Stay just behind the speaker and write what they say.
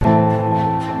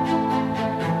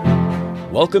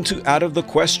Welcome to Out of the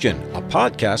Question, a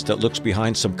podcast that looks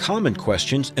behind some common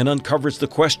questions and uncovers the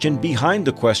question behind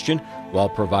the question while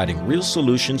providing real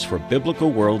solutions for biblical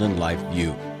world and life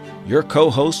view. Your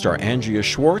co-hosts are Andrea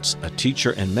Schwartz, a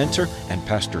teacher and mentor, and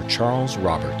Pastor Charles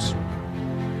Roberts.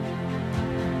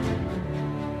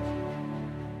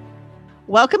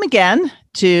 Welcome again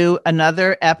to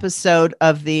another episode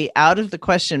of the Out of the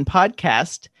Question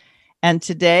podcast. And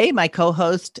today, my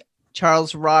co-host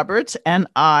Charles Roberts and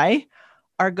I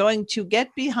are going to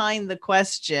get behind the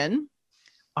question,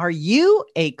 are you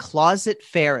a closet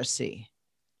Pharisee?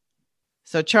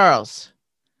 So, Charles,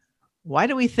 why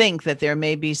do we think that there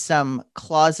may be some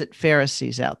closet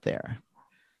Pharisees out there?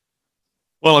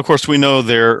 Well, of course, we know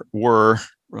there were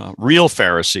real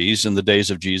Pharisees in the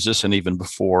days of Jesus and even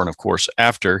before, and of course,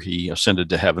 after he ascended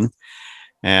to heaven.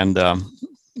 And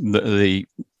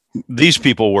these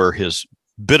people were his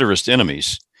bitterest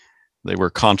enemies. They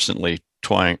were constantly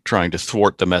trying to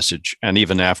thwart the message. And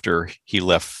even after he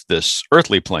left this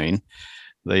earthly plane,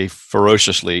 they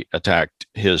ferociously attacked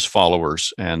his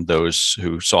followers and those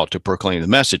who sought to proclaim the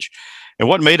message. And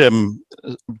what made him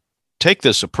take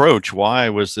this approach? Why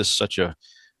was this such a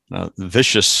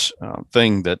vicious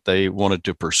thing that they wanted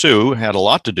to pursue? Had a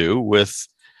lot to do with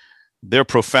their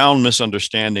profound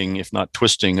misunderstanding, if not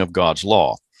twisting, of God's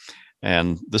law.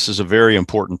 And this is a very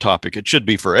important topic. It should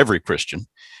be for every Christian.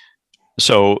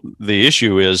 So the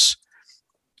issue is,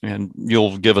 and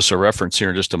you'll give us a reference here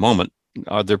in just a moment,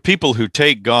 are there people who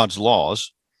take God's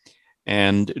laws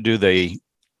and do they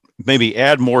maybe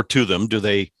add more to them? Do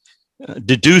they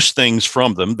deduce things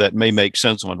from them that may make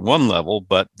sense on one level,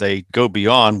 but they go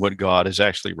beyond what God is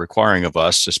actually requiring of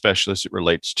us, especially as it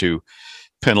relates to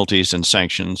penalties and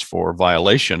sanctions for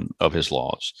violation of his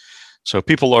laws? So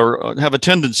people have a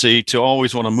tendency to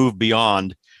always want to move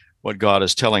beyond what God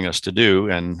is telling us to do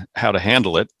and how to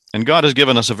handle it. And God has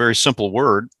given us a very simple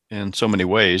word in so many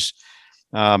ways.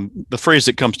 The phrase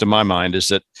that comes to my mind is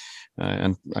that,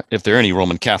 and if there are any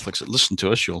Roman Catholics that listen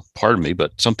to us, you'll pardon me,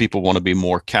 but some people want to be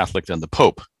more Catholic than the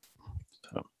Pope.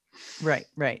 So.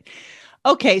 Right.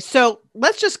 Okay, so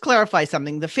let's just clarify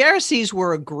something. The Pharisees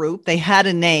were a group, they had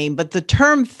a name, but the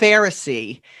term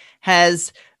Pharisee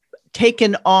has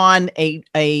taken on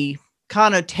a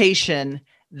connotation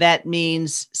that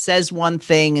means says one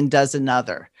thing and does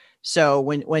another. So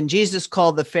when Jesus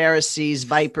called the Pharisees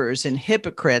vipers and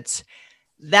hypocrites,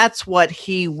 that's what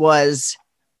he was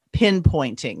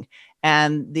pinpointing.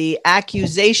 And the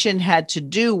accusation had to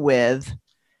do with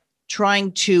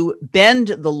trying to bend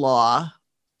the law,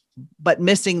 but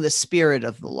missing the spirit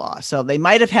of the law. So they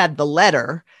might have had the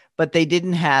letter, but they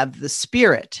didn't have the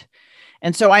spirit.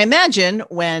 And so I imagine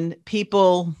when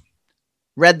people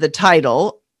read the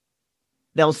title,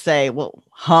 they'll say, well,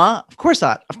 of course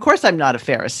not. Of course I'm not a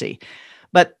Pharisee.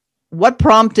 But what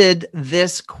prompted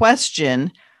this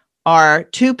question are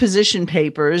two position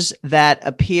papers that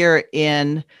appear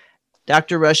in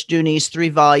Dr. Rushdoony's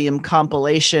 3-volume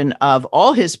compilation of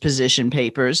all his position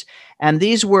papers. And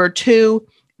these were two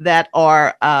that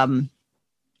are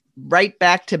right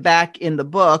back to back in the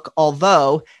book,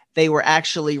 although they were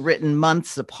actually written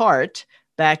months apart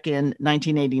back in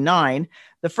 1989.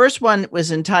 The first one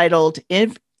was entitled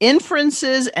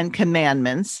Inferences and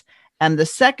Commandments, and the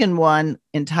second one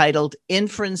entitled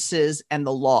Inferences and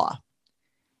the Law.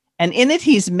 And in it,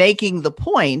 he's making the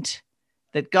point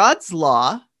that God's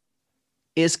law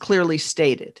is clearly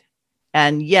stated.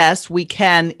 And yes, we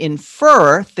can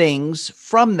infer things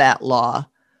from that law,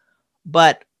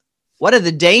 but what are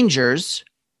the dangers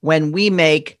when we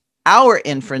make our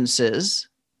inferences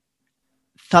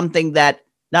something that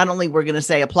not only we're going to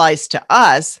say applies to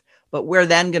us, but we're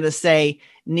then going to say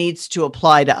needs to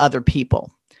apply to other people?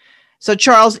 So,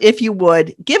 Charles, if you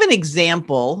would give an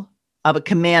example of a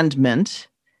commandment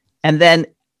and then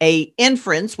a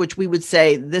inference, which we would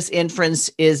say this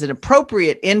inference is an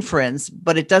appropriate inference,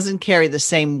 but it doesn't carry the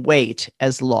same weight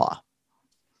as law.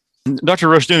 Dr.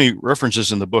 Rushdoony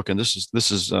references in the book, and this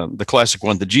is the classic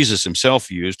one that Jesus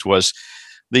himself used, was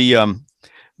the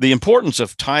importance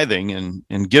of tithing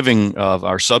and giving of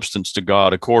our substance to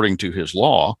God according to his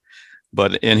law.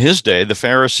 But in his day, the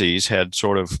Pharisees had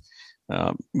sort of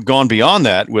gone beyond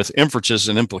that with inferences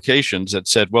and implications that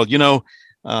said, well,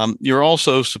 you're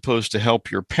also supposed to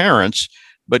help your parents,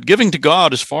 but giving to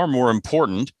God is far more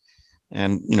important.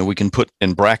 And, we can put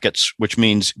in brackets, which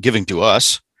means giving to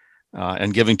us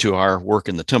and giving to our work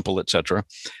in the temple, etc.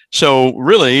 So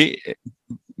really,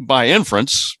 by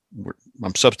inference,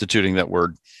 I'm substituting that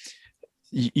word,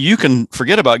 you can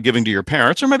forget about giving to your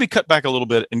parents or maybe cut back a little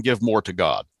bit and give more to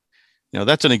God.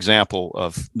 That's an example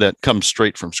of that comes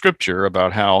straight from Scripture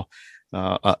about how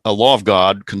a law of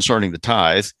God concerning the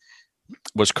tithe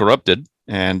was corrupted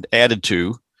and added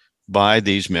to by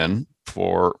these men.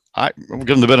 I will give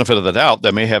them the benefit of the doubt.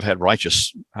 They may have had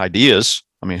righteous ideas.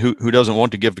 I mean, who doesn't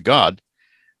want to give to God?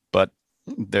 But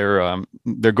they're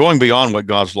going beyond what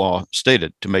God's law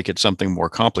stated to make it something more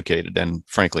complicated and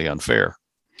frankly unfair.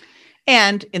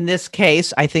 And in this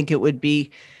case, I think it would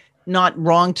be not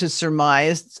wrong to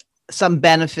surmise some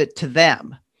benefit to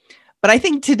them. But I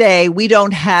think today we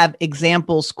don't have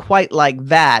examples quite like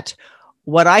that.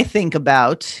 What I think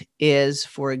about is,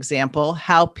 for example,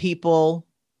 how people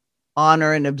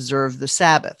honor and observe the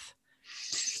Sabbath.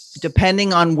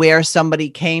 Depending on where somebody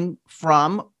came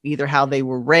from, either how they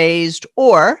were raised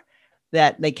or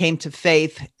that they came to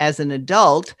faith as an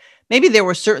adult, maybe there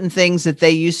were certain things that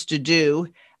they used to do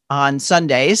on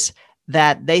Sundays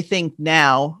that they think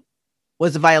now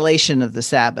was a violation of the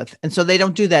Sabbath. And so they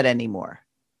don't do that anymore.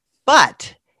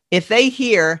 But if they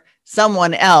hear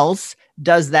someone else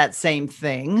does that same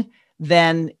thing,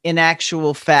 then in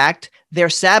actual fact, they're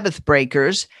Sabbath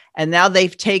breakers. And now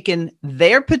they've taken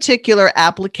their particular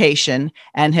application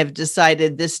and have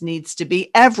decided this needs to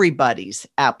be everybody's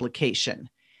application.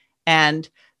 And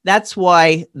that's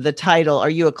why the title, Are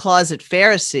You a Closet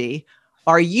Pharisee?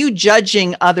 Are you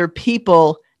judging other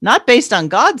people, not based on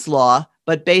God's law,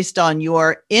 but based on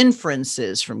your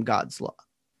inferences from God's law?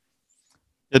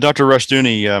 Dr.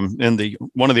 Rushdoony, in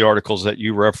one of the articles that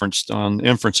you referenced on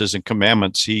inferences and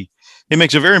commandments, he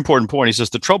makes a very important point. He says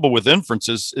the trouble with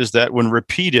inferences is that when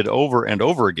repeated over and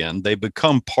over again, they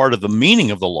become part of the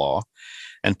meaning of the law,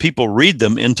 and people read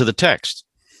them into the text.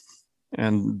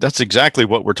 And that's exactly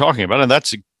what we're talking about. And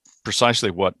that's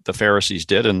precisely what the Pharisees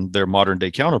did and their modern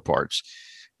day counterparts.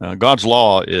 God's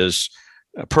law is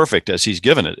perfect as he's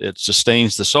given it. It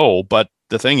sustains the soul. But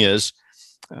the thing is,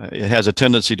 it has a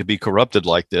tendency to be corrupted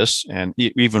like this. And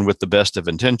even with the best of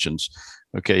intentions,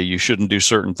 okay, you shouldn't do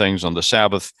certain things on the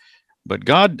Sabbath. But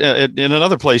God, in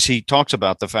another place, he talks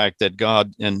about the fact that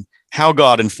God and how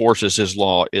God enforces his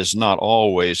law is not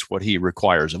always what he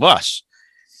requires of us.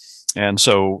 And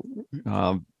so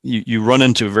you run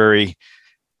into very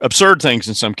absurd things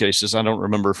in some cases. I don't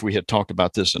remember if we had talked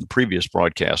about this in a previous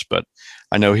broadcast, but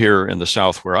I know here in the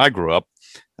South where I grew up,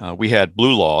 we had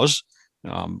blue laws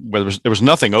where there was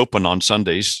nothing open on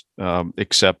Sundays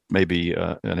except maybe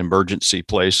an emergency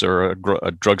place or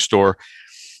a drugstore.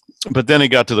 But then it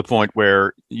got to the point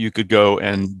where you could go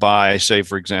and buy, say,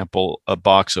 for example, a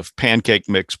box of pancake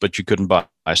mix, but you couldn't buy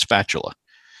a spatula.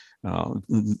 All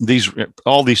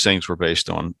these things were based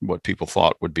on what people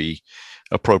thought would be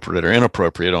appropriate or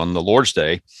inappropriate on the Lord's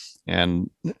Day. And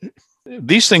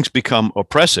these things become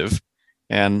oppressive.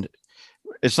 And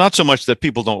it's not so much that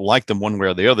people don't like them one way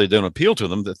or the other, they don't appeal to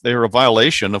them, that they're a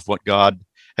violation of what God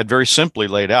had very simply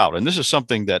laid out. And this is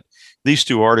something that these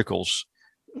two articles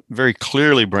very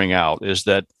clearly bring out, is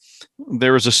that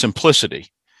there is a simplicity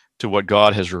to what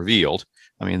God has revealed.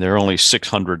 I mean, there are only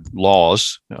 600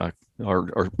 laws,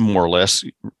 or more or less,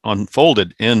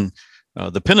 unfolded in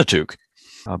the Pentateuch.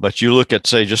 But you look at,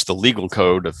 say, just the legal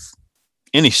code of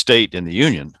any state in the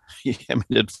Union, I mean,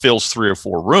 it fills 3 or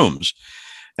 4 rooms.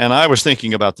 And I was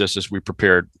thinking about this as we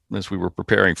were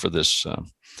preparing for this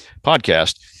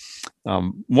podcast.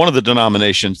 One of the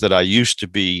denominations that I used to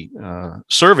be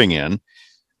serving in,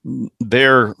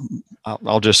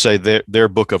 I'll just say their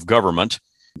book of government,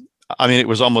 I mean, it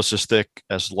was almost as thick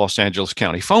as Los Angeles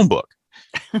County phone book.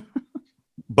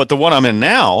 But the one I'm in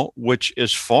now, which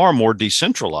is far more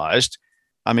decentralized,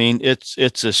 I mean, it's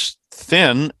as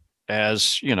thin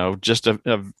as, just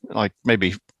like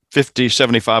maybe 50,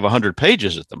 75, 100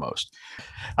 pages at the most.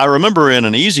 I remember in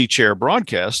an Easy Chair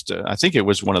broadcast, I think it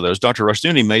was one of those, Dr.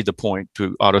 Rushdoony made the point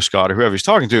to Otto Scott or whoever he's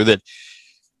talking to, that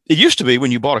it used to be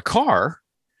when you bought a car,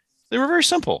 they were very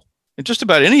simple. And just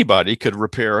about anybody could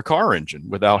repair a car engine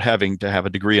without having to have a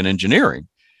degree in engineering.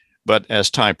 But as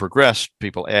time progressed,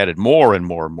 people added more and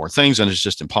more and more things, and it's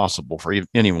just impossible for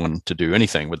anyone to do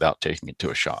anything without taking it to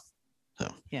a shop.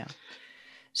 Yeah.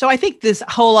 So I think this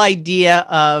whole idea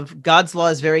of God's law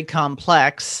is very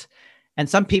complex, and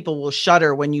some people will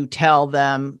shudder when you tell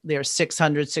them there's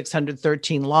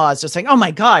 613 laws. They're saying, oh my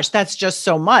gosh, that's just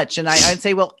so much. And I'd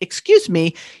say, well, excuse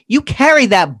me, you carry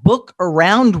that book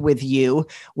around with you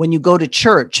when you go to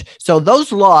church. So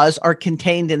those laws are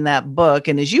contained in that book.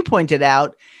 And as you pointed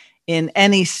out, in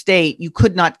any state, you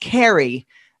could not carry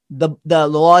the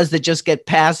laws that just get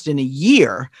passed in a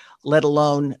year, let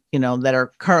alone, that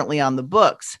are currently on the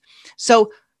books.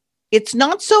 So it's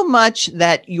not so much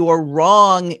that you're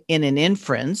wrong in an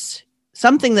inference.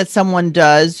 Something that someone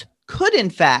does could, in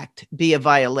fact, be a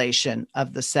violation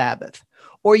of the Sabbath.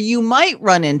 Or you might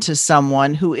run into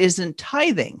someone who isn't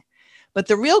tithing. But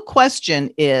the real question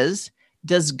is,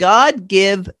 Does God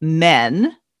give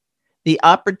men the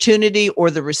opportunity or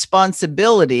the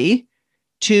responsibility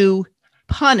to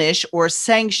punish or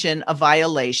sanction a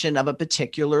violation of a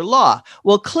particular law?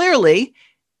 Well, clearly,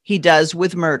 he does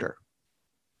with murder.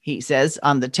 He says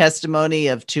on the testimony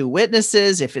of two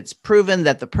witnesses, if it's proven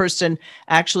that the person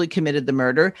actually committed the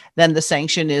murder, then the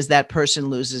sanction is that person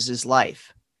loses his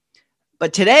life.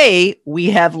 But today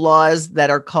we have laws that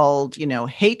are called,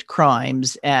 hate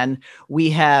crimes, and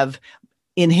we have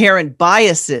inherent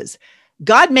biases.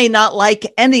 God may not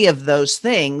like any of those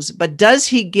things, but does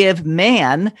he give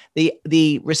man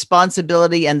the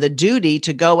responsibility and the duty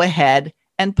to go ahead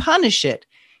and punish it?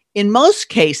 In most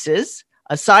cases,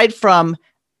 aside from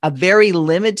a very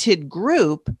limited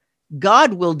group,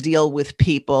 God will deal with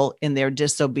people in their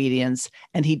disobedience,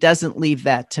 and he doesn't leave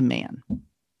that to man.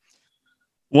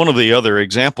 One of the other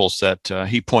examples that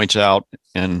he points out,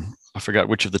 and I forgot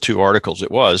which of the two articles it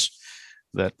was,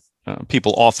 that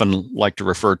people often like to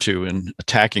refer to in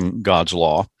attacking God's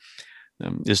law,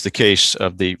 is the case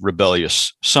of the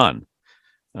rebellious son.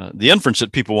 The inference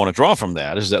that people want to draw from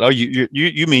that is that,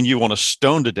 you mean you want to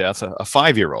stone to death a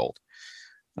 5-year-old?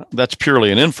 That's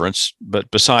purely an inference, but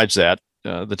besides that,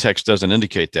 the text doesn't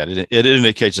indicate that. It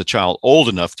indicates a child old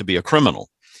enough to be a criminal.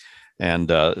 And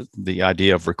the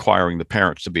idea of requiring the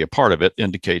parents to be a part of it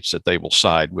indicates that they will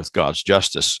side with God's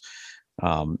justice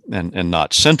and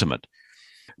not sentiment.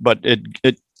 But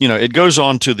it goes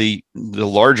on to the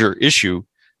larger issue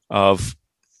of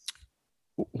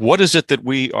what is it that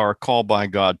we are called by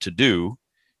God to do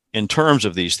in terms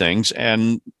of these things.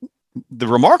 And the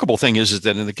remarkable thing is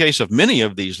that in the case of many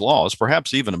of these laws,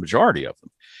 perhaps even a majority of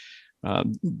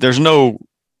them, there's no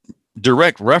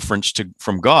direct reference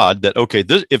from God that, okay,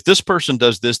 if this person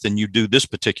does this, then you do this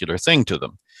particular thing to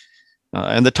them.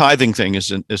 And the tithing thing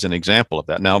is an example of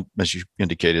that. Now, as you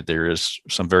indicated, there is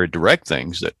some very direct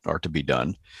things that are to be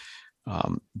done.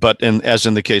 But as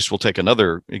in the case, we'll take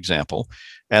another example,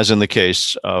 as in the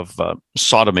case of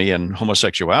sodomy and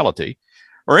homosexuality,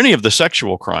 or any of the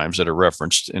sexual crimes that are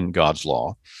referenced in God's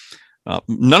law,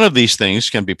 none of these things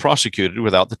can be prosecuted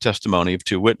without the testimony of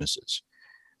two witnesses.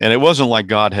 And it wasn't like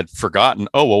God had forgotten,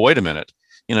 oh, well, wait a minute.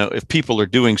 If people are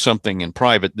doing something in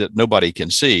private that nobody can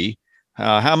see,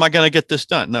 how am I going to get this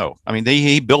done? No, I mean,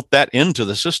 he built that into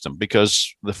the system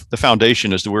because the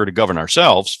foundation is that we're to govern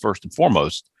ourselves first and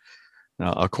foremost,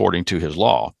 according to his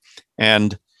law.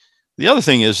 And the other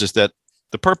thing is that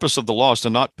the purpose of the law is to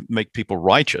not make people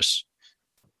righteous.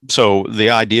 So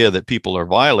the idea that people are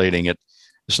violating it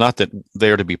is not that they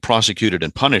are to be prosecuted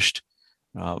and punished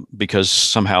because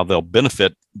somehow they'll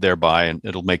benefit thereby and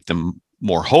it'll make them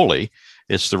more holy.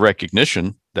 It's the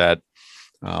recognition that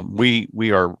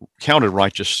we are counted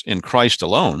righteous in Christ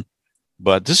alone,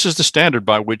 but this is the standard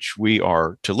by which we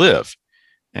are to live.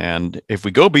 And if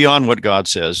we go beyond what God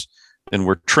says, then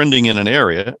we're trending in an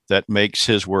area that makes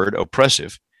his word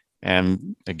oppressive.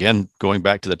 And again, going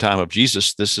back to the time of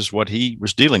Jesus, this is what he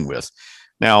was dealing with.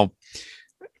 Now,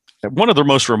 one of the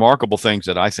most remarkable things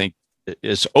that I think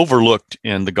is overlooked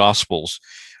in the Gospels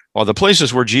are the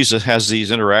places where Jesus has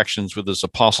these interactions with his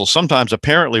apostles, sometimes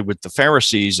apparently with the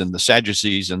Pharisees and the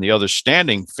Sadducees and the others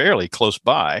standing fairly close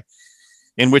by,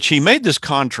 in which he made this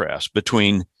contrast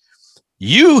between,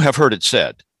 you have heard it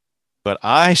said, but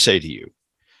I say to you.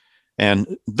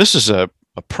 And this is a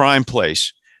prime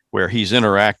place where he's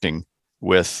interacting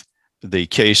with the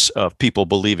case of people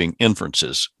believing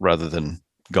inferences rather than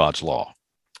God's law.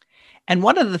 And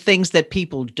one of the things that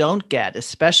people don't get,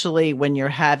 especially when you're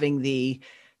having the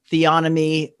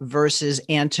theonomy versus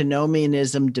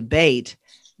antinomianism debate,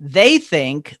 they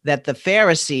think that the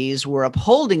Pharisees were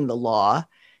upholding the law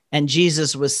and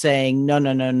Jesus was saying,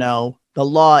 no, the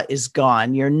law is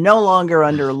gone. You're no longer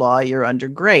under law, you're under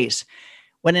grace.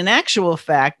 When in actual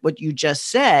fact, what you just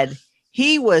said,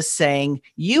 he was saying,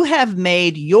 you have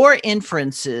made your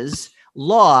inferences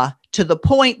law to the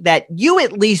point that you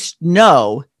at least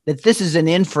know that this is an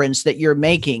inference that you're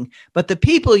making, but the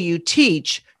people you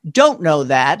teach don't know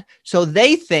that, so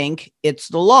they think it's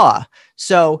the law.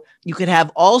 So you could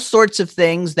have all sorts of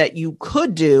things that you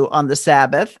could do on the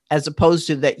Sabbath as opposed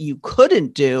to that you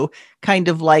couldn't do, kind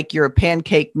of like your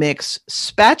pancake mix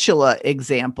spatula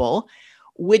example,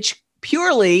 which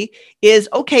purely is,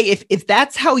 okay, if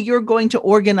that's how you're going to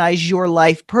organize your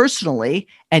life personally,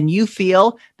 and you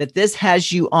feel that this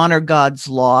has you honor God's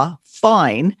law,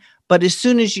 fine. But as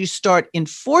soon as you start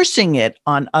enforcing it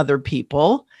on other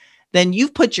people, then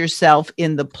you've put yourself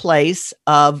in the place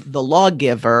of the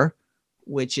lawgiver,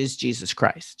 which is Jesus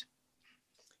Christ.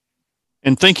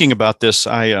 In thinking about this,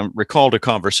 I recalled a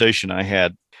conversation I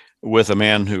had with a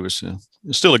man who is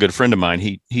still a good friend of mine.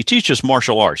 He teaches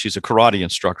martial arts. He's a karate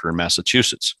instructor in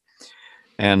Massachusetts.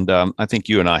 And I think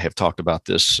you and I have talked about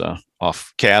this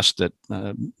off cast, that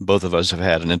both of us have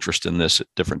had an interest in this at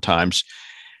different times.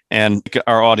 And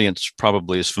our audience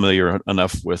probably is familiar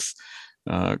enough with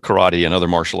karate and other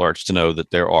martial arts to know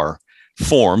that there are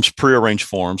forms, prearranged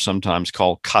forms, sometimes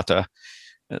called kata,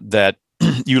 that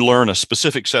you learn a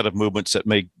specific set of movements that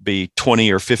may be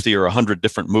 20 or 50 or 100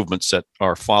 different movements that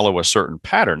follow a certain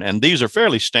pattern. And these are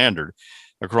fairly standard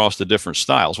across the different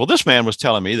styles. Well, this man was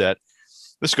telling me that,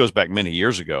 this goes back many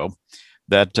years ago,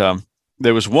 that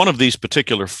there was one of these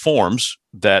particular forms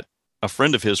that a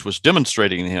friend of his was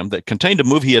demonstrating to him that contained a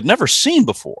move he had never seen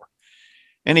before.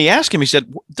 And he asked him, he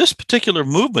said, this particular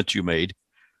movement you made,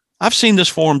 I've seen this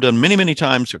form done many, many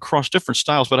times across different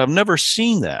styles, but I've never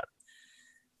seen that.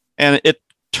 And it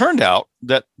turned out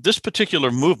that this particular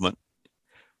movement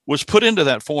was put into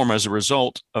that form as a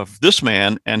result of this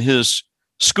man and his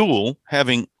school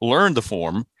having learned the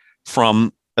form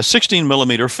from a 16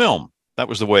 millimeter film. That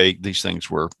was the way these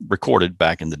things were recorded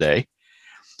back in the day.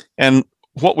 And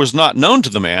what was not known to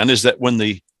the man is that when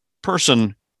the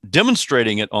person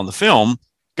demonstrating it on the film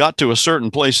got to a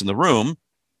certain place in the room,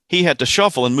 he had to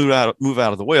shuffle and move out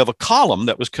of the way of a column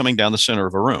that was coming down the center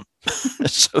of a room.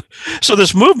 So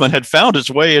this movement had found its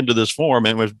way into this form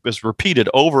and was repeated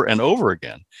over and over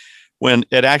again, when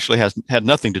it actually had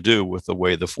nothing to do with the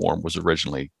way the form was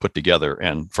originally put together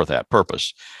and for that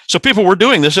purpose. So people were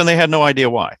doing this and they had no idea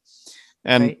why.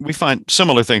 And right. We find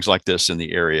similar things like this in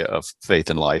the area of faith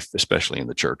and life, especially in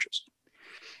the churches.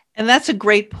 And that's a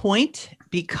great point,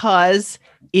 because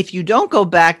if you don't go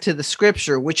back to the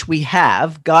scripture, which we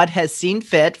have, God has seen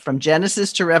fit from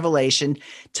Genesis to Revelation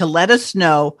to let us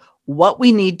know what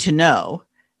we need to know.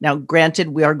 Now, granted,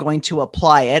 we are going to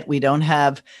apply it. We don't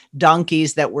have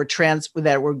donkeys that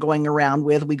we're going around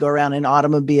with. We go around in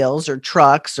automobiles or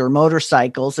trucks or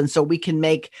motorcycles. And so we can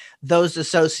make those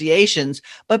associations.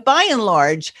 But by and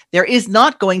large, there is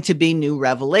not going to be new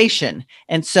revelation.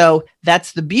 And so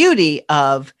that's the beauty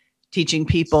of teaching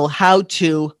people how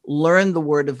to learn the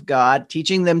Word of God,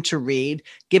 teaching them to read,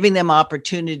 giving them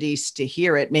opportunities to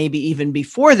hear it, maybe even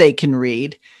before they can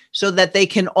read, so that they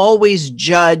can always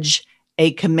judge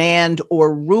a command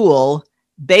or rule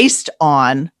based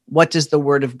on what does the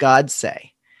Word of God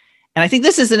say. And I think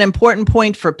this is an important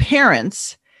point for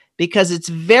parents, because it's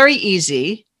very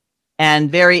easy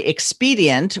and very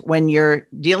expedient when you're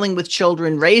dealing with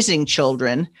children, raising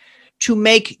children, to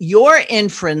make your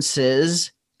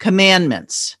inferences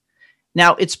commandments.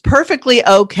 Now, it's perfectly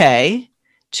okay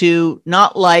to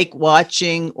not like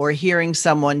watching or hearing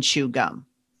someone chew gum.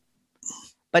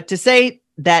 But to say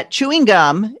that chewing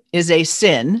gum is a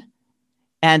sin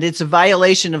and it's a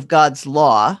violation of God's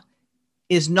law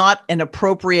is not an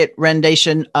appropriate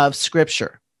rendition of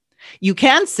scripture. You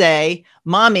can say,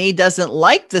 Mommy doesn't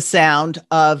like the sound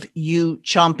of you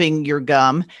chomping your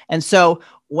gum, and so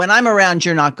when I'm around,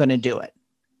 you're not going to do it.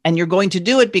 And you're going to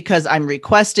do it because I'm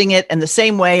requesting it. And the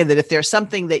same way that if there's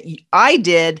something that I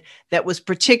did that was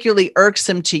particularly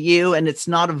irksome to you and it's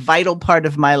not a vital part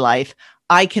of my life,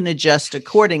 I can adjust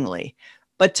accordingly.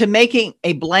 But to making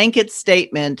a blanket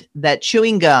statement that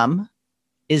chewing gum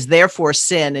is therefore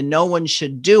sin and no one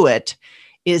should do it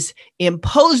is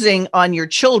imposing on your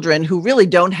children, who really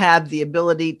don't have the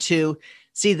ability to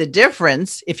see the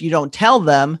difference if you don't tell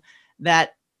them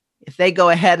that if they go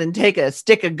ahead and take a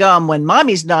stick of gum when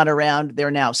mommy's not around,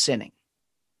 they're now sinning.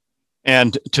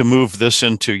 And to move this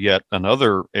into yet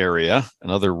another area,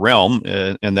 another realm,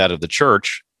 and that of the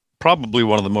church, probably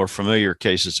one of the more familiar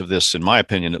cases of this, in my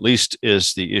opinion, at least,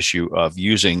 is the issue of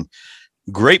using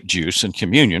grape juice in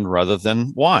communion rather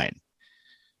than wine.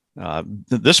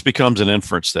 This becomes an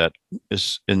inference that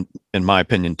is, in my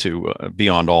opinion, to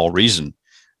beyond all reason.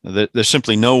 There's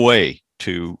simply no way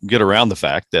to get around the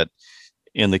fact that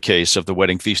in the case of the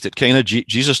wedding feast at Cana,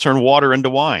 Jesus turned water into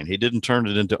wine. He didn't turn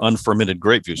it into unfermented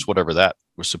grape juice, whatever that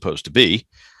was supposed to be.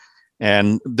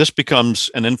 And this becomes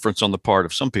an inference on the part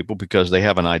of some people because they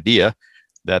have an idea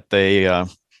that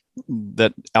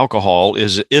that alcohol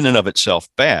is in and of itself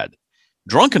bad.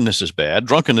 Drunkenness is bad.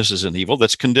 Drunkenness is an evil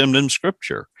that's condemned in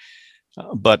Scripture.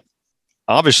 But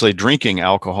obviously, drinking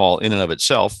alcohol in and of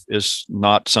itself is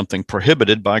not something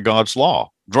prohibited by God's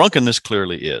law. Drunkenness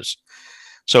clearly is.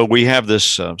 So we have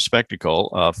this spectacle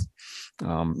of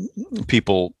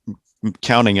people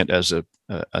counting it as a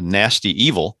nasty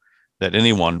evil that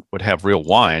anyone would have real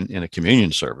wine in a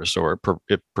communion service, or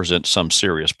it presents some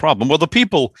serious problem. Well, the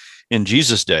people in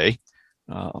Jesus' day,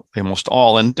 almost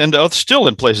all, and still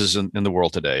in places in the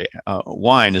world today,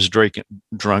 wine is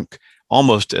drunk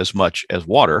almost as much as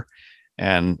water.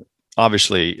 And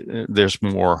obviously, there's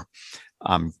more.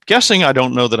 I'm guessing, I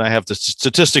don't know that I have the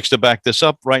statistics to back this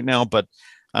up right now, but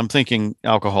I'm thinking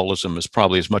alcoholism is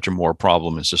probably as much or more a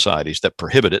problem in societies that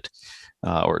prohibit it,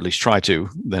 or at least try to,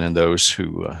 than in those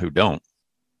who don't.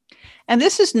 And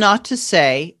this is not to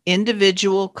say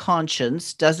individual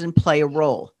conscience doesn't play a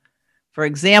role. For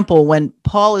example, when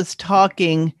Paul is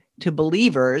talking to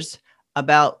believers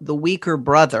about the weaker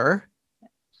brother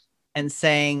and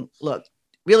saying, look,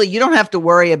 really, you don't have to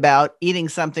worry about eating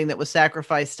something that was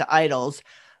sacrificed to idols.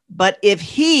 But if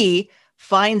he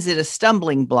finds it a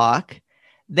stumbling block,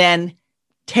 then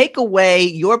take away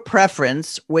your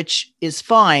preference, which is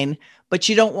fine, but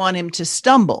you don't want him to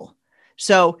stumble.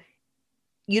 So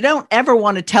you don't ever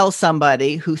want to tell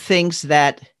somebody who thinks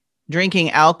that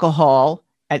drinking alcohol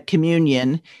at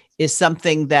communion is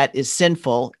something that is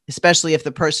sinful, especially if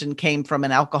the person came from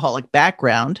an alcoholic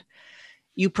background.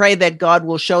 You pray that God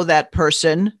will show that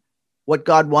person what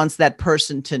God wants that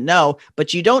person to know,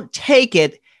 but you don't take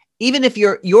it, even if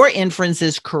your inference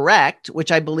is correct,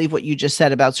 which I believe what you just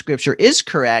said about Scripture is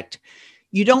correct,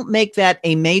 you don't make that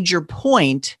a major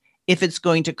point if it's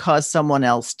going to cause someone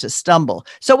else to stumble.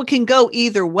 So it can go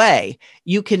either way.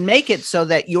 You can make it so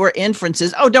that your inference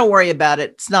is, oh, don't worry about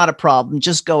it. It's not a problem.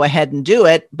 Just go ahead and do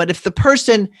it. But if the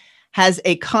person has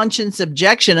a conscience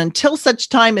objection, until such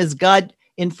time as God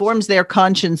informs their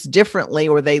conscience differently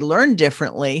or they learn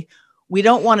differently, we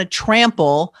don't want to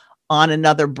trample on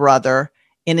another brother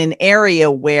in an area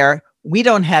where we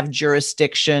don't have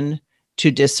jurisdiction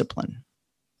to discipline.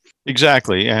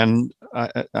 Exactly. And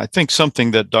I think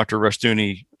something that Dr.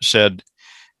 Rushdoony said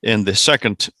in the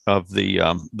second of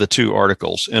the two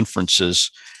articles,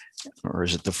 Inferences, or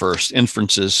is it the first,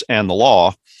 Inferences and the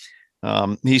Law,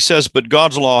 he says, but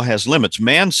God's law has limits.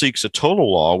 Man seeks a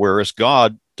total law, whereas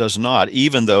God does not,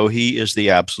 even though he is the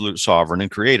absolute sovereign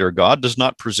and creator. God does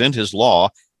not present his law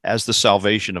as the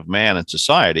salvation of man and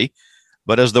society,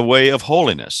 but as the way of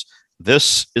holiness.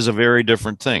 This is a very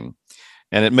different thing.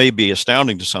 And it may be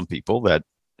astounding to some people that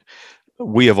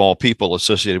we, of all people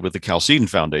associated with the Chalcedon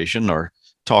Foundation, are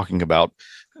talking about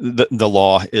the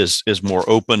law is more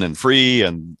open and free,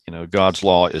 and God's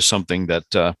law is something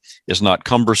that is not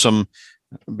cumbersome,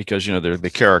 because they're the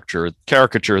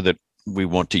caricature that we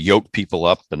want to yoke people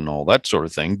up and all that sort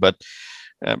of thing. But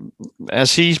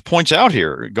as he points out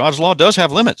here, God's law does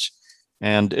have limits,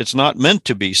 and it's not meant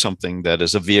to be something that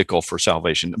is a vehicle for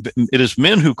salvation. It is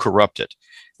men who corrupt it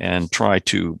and try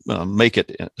to make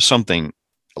it something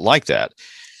like that.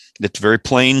 It's very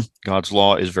plain. God's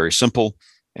law is very simple,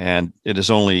 and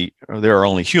there are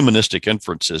only humanistic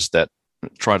inferences that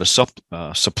try to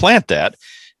supplant that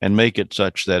and make it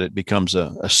such that it becomes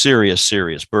a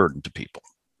serious burden to people.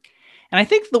 And I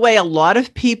think the way a lot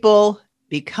of people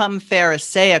become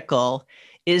Pharisaical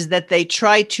is that they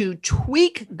try to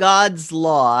tweak God's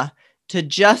law to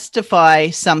justify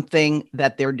something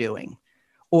that they're doing,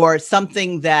 or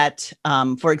something that,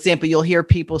 for example, you'll hear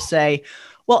people say,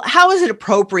 well, how is it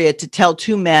appropriate to tell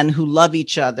two men who love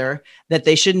each other that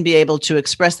they shouldn't be able to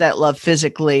express that love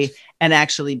physically and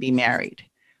actually be married?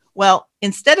 Well,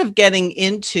 instead of getting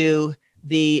into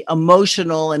the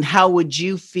emotional and how would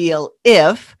you feel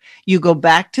if, you go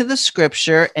back to the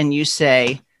Scripture and you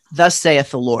say, thus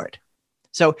saith the Lord.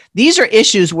 So these are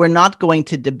issues we're not going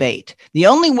to debate. The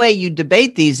only way you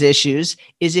debate these issues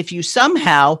is if you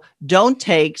somehow don't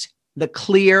take the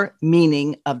clear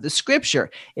meaning of the Scripture.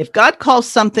 If God calls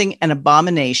something an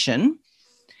abomination,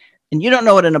 and you don't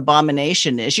know what an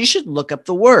abomination is, you should look up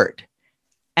the word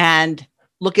and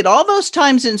look at all those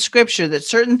times in Scripture that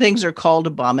certain things are called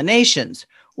abominations.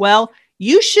 Well,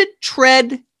 you should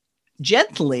tread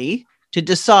gently to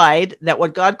decide that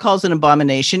what God calls an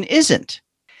abomination isn't.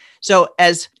 So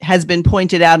as has been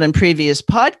pointed out in previous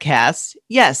podcasts,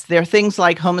 yes, there are things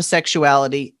like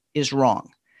homosexuality is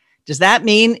wrong. Does that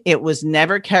mean it was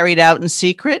never carried out in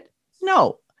secret?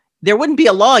 No. There wouldn't be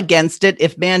a law against it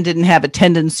if man didn't have a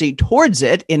tendency towards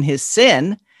it in his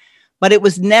sin, but it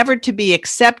was never to be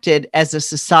accepted as a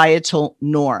societal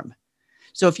norm.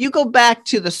 So if you go back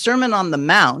to the Sermon on the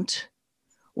Mount,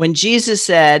 when Jesus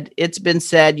said, it's been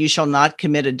said, you shall not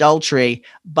commit adultery,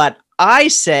 but I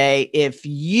say, if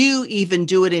you even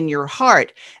do it in your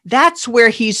heart, that's where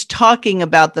he's talking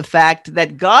about the fact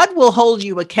that God will hold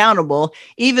you accountable,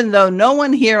 even though no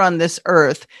one here on this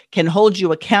earth can hold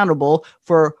you accountable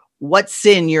for what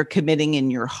sin you're committing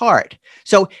in your heart.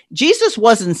 So Jesus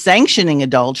wasn't sanctioning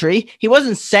adultery. He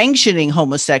wasn't sanctioning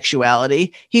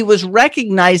homosexuality. He was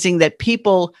recognizing that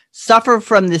people suffer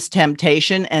from this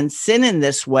temptation and sin in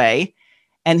this way.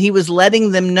 And he was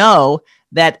letting them know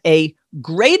that a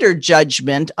greater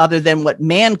judgment, other than what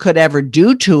man could ever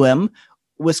do to him,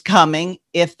 was coming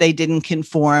if they didn't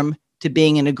conform to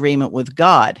being in agreement with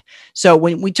God. So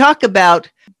when we talk about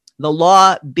the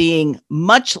law being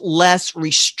much less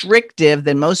restrictive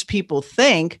than most people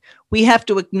think, we have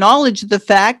to acknowledge the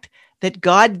fact that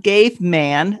God gave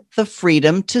man the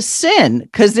freedom to sin,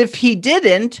 because if he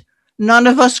didn't, none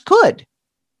of us could.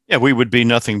 Yeah, we would be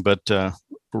nothing but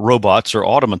robots or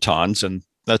automatons, and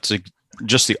that's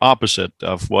just the opposite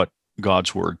of what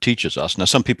God's word teaches us. Now,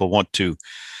 some people want to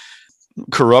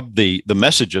corrupt the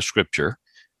message of Scripture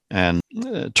and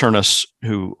turn us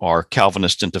who are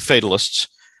Calvinists into fatalists,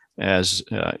 as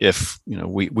if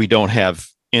we don't have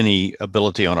any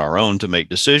ability on our own to make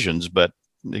decisions. But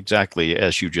exactly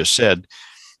as you just said,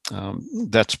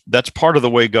 that's part of the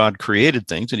way God created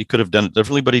things, and he could have done it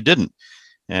differently, but he didn't.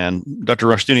 And Dr.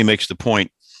 Rushdoony makes the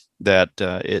point that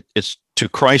it's to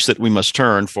Christ that we must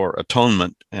turn for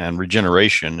atonement and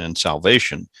regeneration and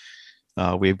salvation.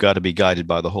 We've got to be guided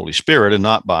by the Holy Spirit and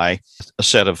not by a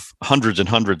set of hundreds and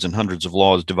hundreds and hundreds of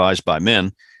laws devised by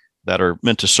men that are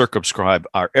meant to circumscribe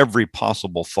our every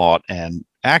possible thought and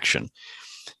action.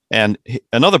 And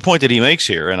another point that he makes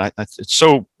here, and it's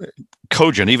so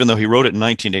cogent, even though he wrote it in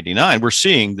 1989, we're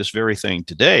seeing this very thing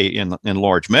today in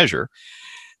large measure,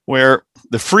 where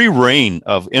the free reign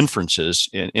of inferences,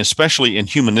 especially in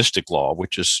humanistic law,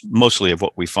 which is mostly of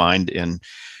what we find in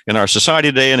our society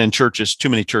today and in churches, too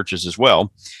many churches as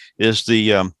well, is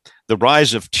the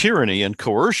rise of tyranny and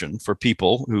coercion for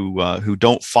people who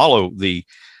don't follow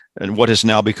and what has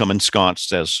now become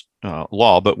ensconced as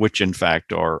law, but which in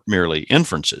fact are merely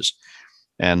inferences.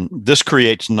 And this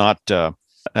creates not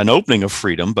an opening of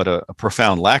freedom, but a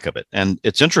profound lack of it. And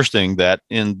it's interesting that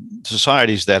in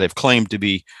societies that have claimed to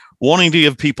be wanting to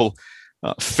give people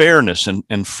fairness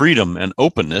and freedom and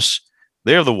openness,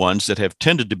 they're the ones that have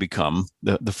tended to become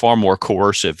the far more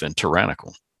coercive and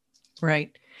tyrannical.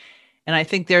 Right. And I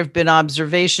think there have been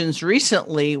observations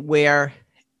recently where,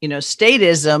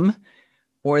 statism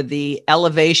or the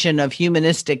elevation of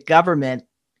humanistic government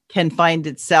can find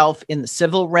itself in the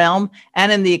civil realm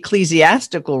and in the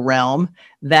ecclesiastical realm,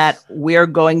 that we're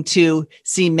going to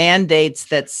see mandates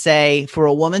that say for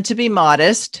a woman to be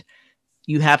modest,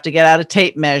 you have to get out a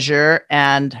tape measure,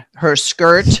 and her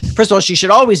skirt, first of all, she should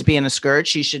always be in a skirt.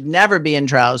 She should never be in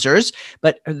trousers,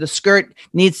 but the skirt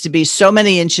needs to be so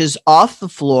many inches off the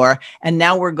floor. And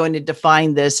now we're going to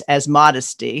define this as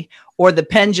modesty. Or the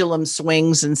pendulum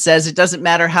swings and says it doesn't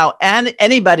matter how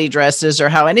anybody dresses or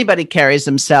how anybody carries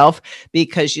himself,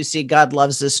 because you see, God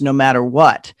loves us no matter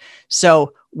what.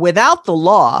 So without the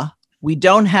law, we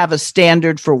don't have a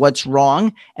standard for what's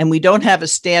wrong, and we don't have a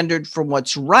standard for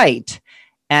what's right.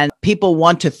 And people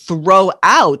want to throw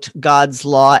out God's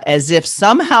law as if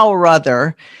somehow or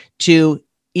other to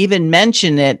even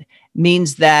mention it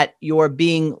means that you're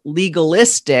being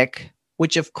legalistic,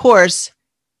 which of course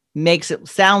makes it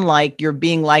sound like you're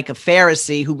being like a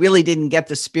Pharisee who really didn't get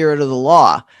the spirit of the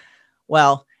law.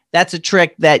 Well, that's a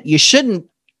trick that you shouldn't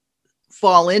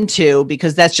fall into,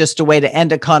 because that's just a way to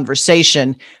end a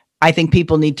conversation. I think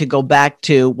people need to go back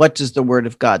to, what does the Word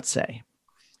of God say?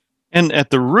 And at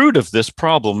the root of this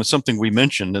problem is something we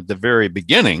mentioned at the very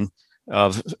beginning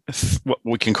of what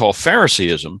we can call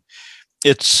Phariseeism.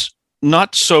 It's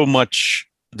not so much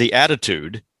the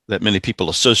attitude that many people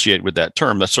associate with that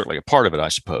term. That's certainly a part of it, I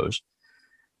suppose.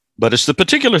 But it's the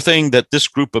particular thing that this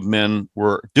group of men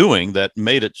were doing that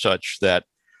made it such that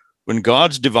when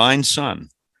God's divine Son,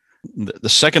 the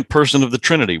second person of the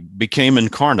Trinity, became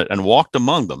incarnate and walked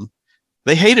among them,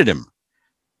 they hated him.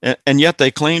 And yet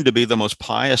they claimed to be the most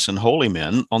pious and holy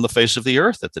men on the face of the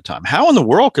earth at the time. How in the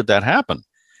world could that happen?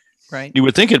 Right. You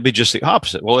would think it'd be just the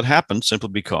opposite. Well, it happened simply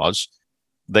because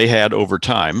they had, over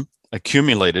time,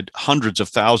 accumulated hundreds of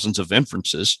thousands of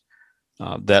inferences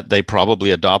that they probably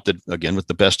adopted, again, with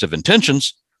the best of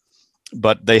intentions,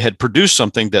 but they had produced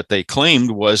something that they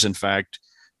claimed was, in fact,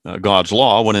 God's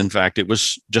law, when in fact it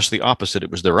was just the opposite.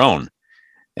 It was their own.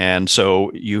 And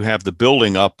so you have the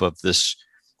building up of this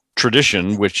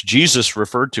tradition, which Jesus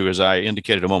referred to, as I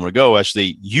indicated a moment ago, as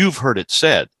the "you've heard it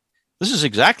said." This is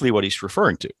exactly what he's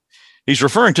referring to. He's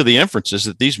referring to the inferences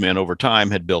that these men over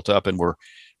time had built up and were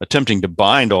attempting to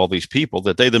bind all these people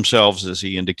that they themselves, as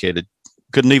he indicated,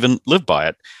 couldn't even live by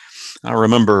it. I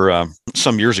remember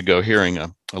some years ago hearing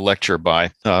a lecture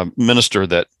by a minister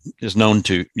that is known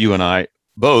to you and I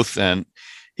both, and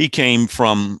he came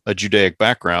from a Judaic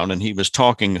background, and he was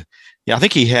talking. I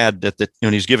think he had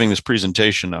when he's giving this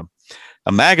presentation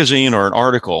a magazine or an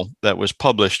article that was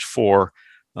published for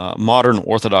modern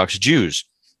Orthodox Jews,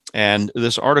 and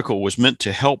this article was meant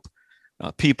to help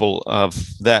people of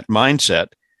that mindset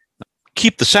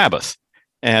keep the Sabbath.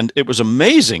 And it was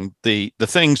amazing the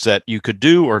things that you could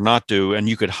do or not do, and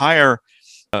you could hire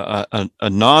a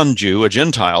non-Jew, a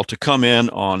Gentile, to come in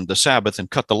on the Sabbath and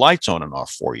cut the lights on and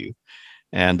off for you.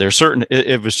 And there's certain,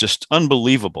 it was just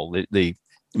unbelievable. The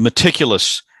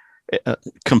meticulous,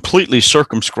 completely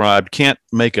circumscribed, can't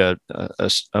make a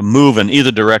move in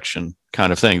either direction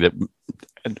kind of thing. That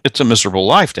it's a miserable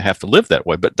life to have to live that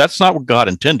way. But that's not what God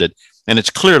intended, and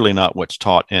it's clearly not what's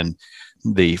taught in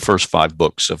the first 5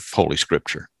 books of Holy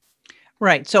Scripture.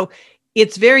 Right. So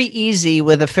it's very easy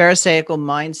with a Pharisaical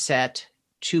mindset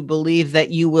to believe that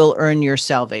you will earn your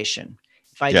salvation.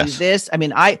 If I do this, I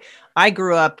mean, I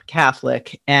grew up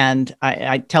Catholic, and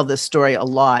I tell this story a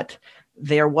lot.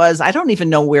 There was, I don't even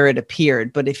know where it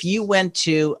appeared, but if you went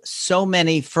to so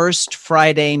many First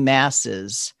Friday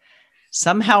masses,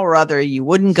 somehow or other, you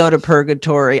wouldn't go to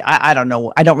purgatory. I don't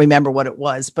know. I don't remember what it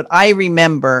was, but I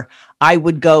remember I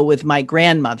would go with my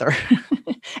grandmother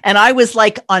and I was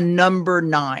like on number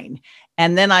 9.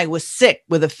 And then I was sick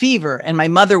with a fever and my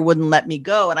mother wouldn't let me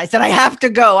go. And I said, I have to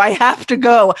go. I have to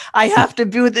go. I have to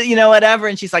do the, whatever.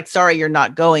 And she's like, sorry, you're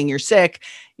not going. You're sick,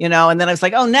 and then I was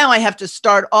like, oh, now I have to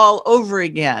start all over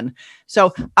again.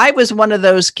 So I was one of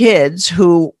those kids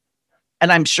who,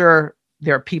 and I'm sure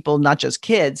there are people, not just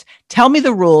kids, tell me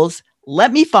the rules,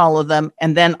 let me follow them,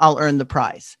 and then I'll earn the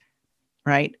prize.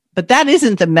 Right. But that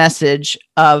isn't the message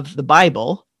of the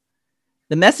Bible.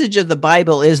 The message of the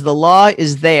Bible is the law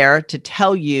is there to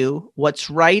tell you what's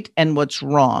right and what's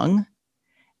wrong.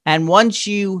 And once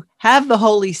you have the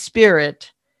Holy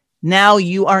Spirit, now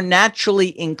you are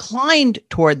naturally inclined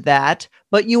toward that,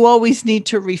 but you always need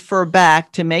to refer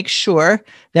back to make sure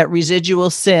that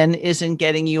residual sin isn't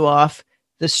getting you off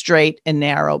the straight and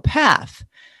narrow path.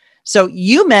 So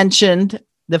you mentioned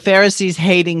the Pharisees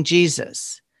hating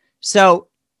Jesus. So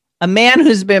a man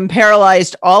who's been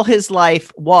paralyzed all his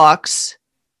life walks,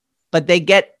 but they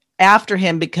get after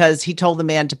him because he told the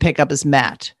man to pick up his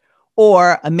mat.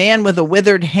 Or a man with a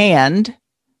withered hand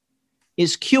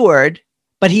is cured,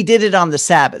 but he did it on the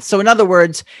Sabbath. So in other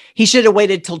words, he should have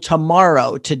waited till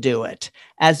tomorrow to do it,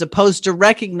 as opposed to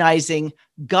recognizing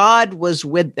God was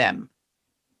with them.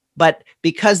 But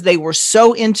because they were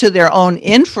so into their own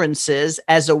inferences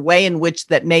as a way in which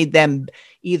that made them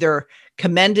either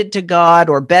commended to God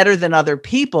or better than other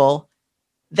people,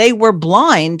 they were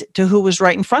blind to who was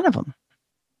right in front of them.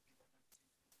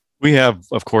 We have,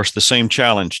 of course, the same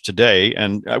challenge today.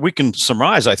 And we can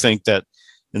surmise, I think, that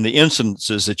in the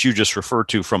instances that you just referred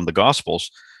to from the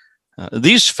Gospels,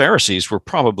 these Pharisees were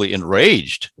probably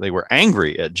enraged. They were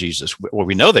angry at Jesus. Well,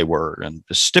 we know they were, and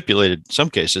stipulated in some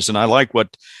cases. And I like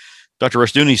what Dr.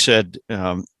 Rushdoony said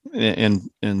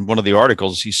in one of the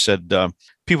articles. He said,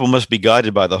 people must be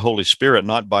guided by the Holy Spirit,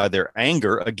 not by their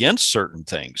anger against certain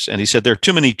things. And he said, there are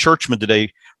too many churchmen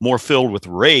today more filled with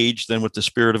rage than with the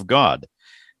Spirit of God.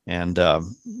 And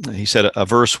he said, a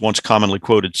verse once commonly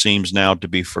quoted seems now to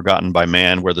be forgotten by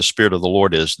man, where the Spirit of the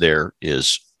Lord is, there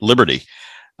is liberty.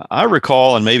 I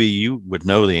recall, and maybe you would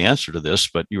know the answer to this,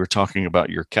 but you were talking about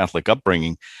your Catholic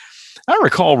upbringing. I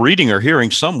recall reading or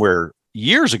hearing somewhere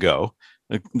years ago,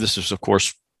 this is, of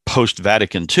course,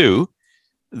 post-Vatican II,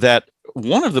 that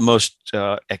one of the most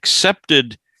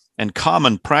accepted and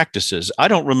common practices, I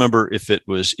don't remember if it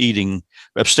was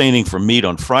abstaining from meat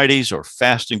on Fridays or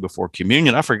fasting before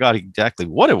communion. I forgot exactly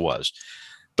what it was.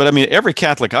 But I mean, every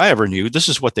Catholic I ever knew, this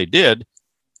is what they did,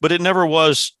 but it never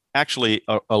was actually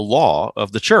a law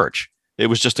of the church. It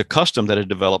was just a custom that had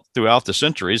developed throughout the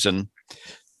centuries, and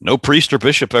no priest or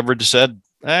bishop ever said,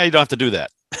 you don't have to do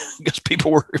that, because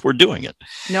people were doing it.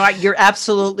 No, you're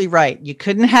absolutely right. You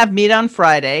couldn't have meat on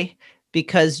Friday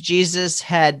because Jesus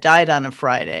had died on a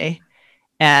Friday,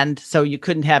 and so you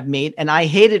couldn't have meat. And I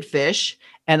hated fish,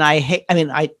 and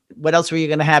what else were you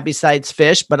going to have besides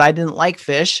fish? But I didn't like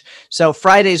fish, so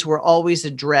Fridays were always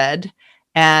a dread.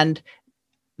 And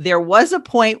there was a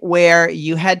point where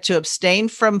you had to abstain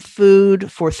from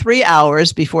food for 3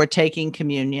 hours before taking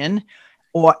communion,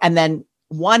 and then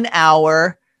 1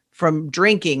 hour from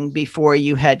drinking before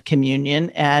you had communion.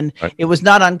 And right. It was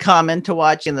not uncommon to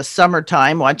watch in the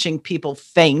summertime, watching people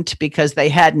faint because they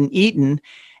hadn't eaten.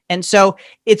 And so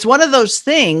it's one of those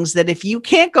things that if you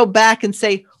can't go back and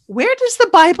say, where does the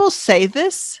Bible say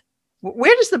this?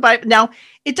 Where does the Bible? Now,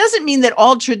 it doesn't mean that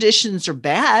all traditions are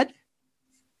bad.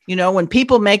 When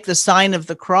people make the sign of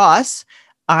the cross,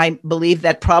 I believe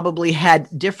that probably had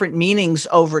different meanings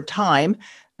over time.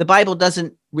 The Bible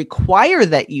doesn't require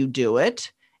that you do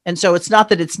it. And so it's not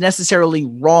that it's necessarily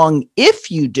wrong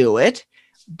if you do it,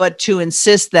 but to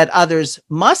insist that others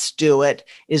must do it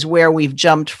is where we've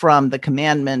jumped from the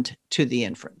commandment to the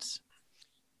inference.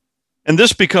 And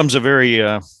this becomes a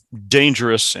very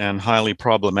dangerous and highly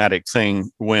problematic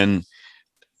thing when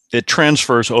it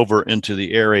transfers over into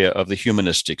the area of the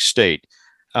humanistic state.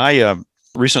 I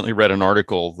recently read an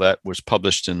article that was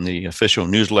published in the official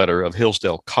newsletter of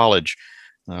Hillsdale College,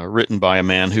 written by a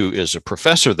man who is a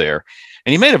professor there.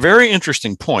 And he made a very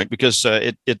interesting point because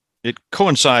it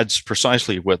coincides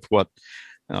precisely with what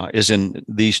is in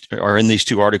these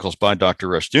two articles by Dr.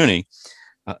 Rushdoony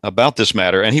about this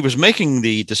matter. And he was making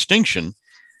the distinction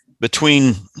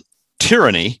between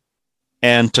tyranny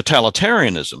and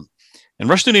totalitarianism. And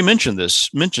Rushdoony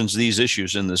mentions these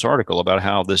issues in this article about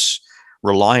how this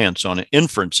reliance on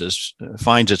inferences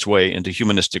finds its way into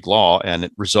humanistic law, and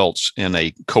it results in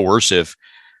a coercive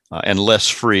and less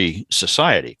free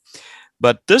society.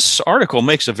 But this article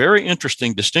makes a very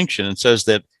interesting distinction and says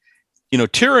that,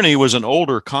 tyranny was an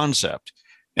older concept,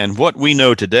 and what we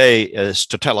know today as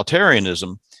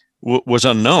totalitarianism was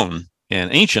unknown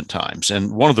in ancient times.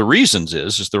 And one of the reasons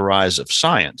is the rise of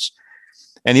science.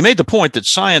 And he made the point that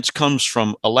science comes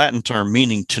from a Latin term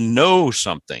meaning to know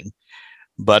something,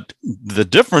 but the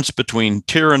difference between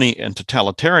tyranny and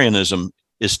totalitarianism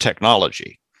is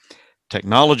technology.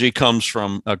 Technology comes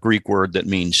from a Greek word that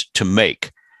means to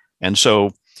make. And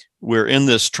so we're in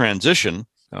this transition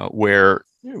where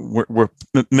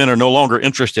men are no longer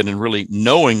interested in really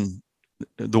knowing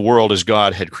the world as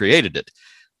God had created it.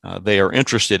 They are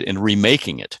interested in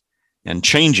remaking it and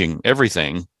changing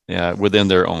everything within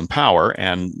their own power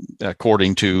and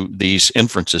according to these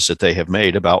inferences that they have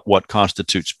made about what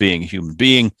constitutes being a human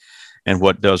being and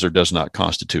what does or does not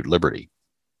constitute liberty.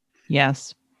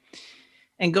 Yes.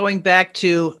 And going back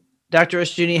to Dr.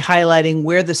 Rushdoony highlighting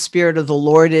where the Spirit of the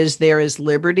Lord is, there is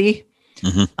liberty.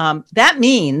 Mm-hmm. That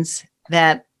means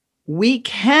that we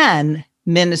can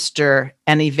minister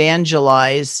and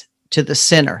evangelize to the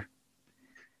sinner,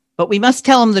 but we must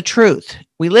tell him the truth.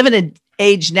 We live in an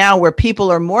age now where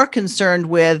people are more concerned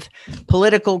with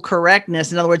political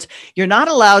correctness. In other words, you're not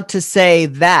allowed to say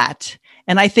that.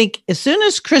 And I think as soon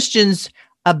as Christians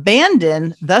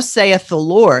abandon, thus saith the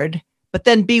Lord, but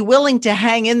then be willing to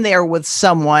hang in there with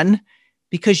someone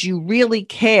because you really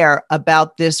care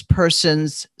about this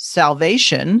person's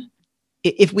salvation.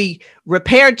 If we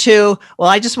repair to, well,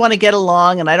 I just want to get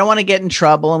along and I don't want to get in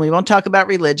trouble and we won't talk about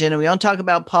religion and we won't talk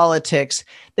about politics,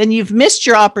 then you've missed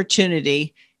your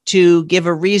opportunity to give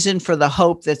a reason for the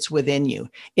hope that's within you.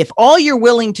 If all you're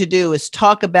willing to do is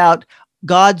talk about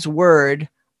God's word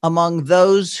among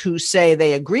those who say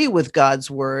they agree with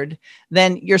God's word,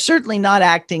 then you're certainly not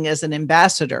acting as an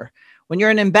ambassador. When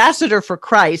you're an ambassador for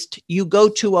Christ, you go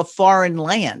to a foreign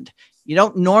land. You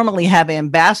don't normally have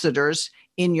ambassadors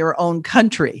in your own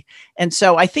country. And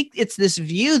so I think it's this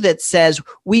view that says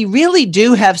we really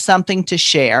do have something to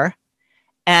share.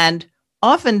 And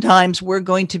oftentimes we're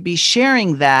going to be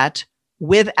sharing that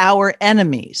with our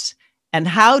enemies. And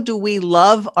how do we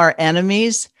love our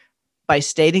enemies? By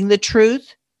stating the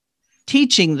truth,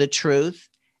 teaching the truth,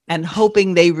 and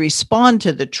hoping they respond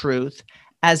to the truth,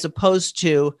 as opposed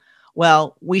to,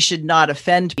 well, we should not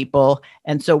offend people,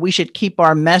 and so we should keep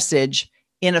our message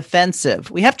inoffensive.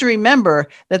 We have to remember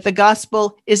that the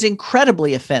gospel is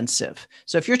incredibly offensive.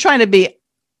 So if you're trying to be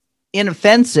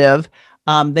inoffensive,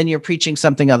 then you're preaching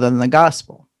something other than the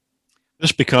gospel.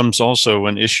 This becomes also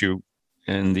an issue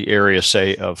in the area,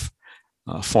 say, of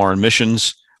foreign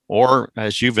missions, or,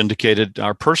 as you've indicated,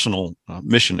 our personal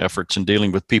mission efforts in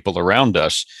dealing with people around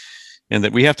us, and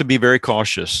that we have to be very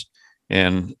cautious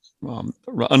in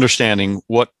understanding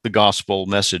what the gospel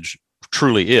message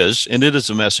truly is. And it is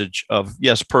a message of,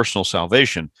 yes, personal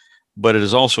salvation, but it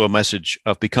is also a message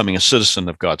of becoming a citizen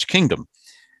of God's kingdom.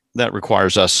 That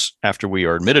requires us, after we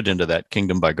are admitted into that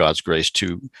kingdom by God's grace,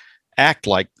 to act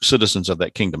like citizens of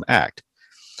that kingdom act.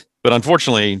 But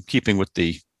unfortunately, keeping with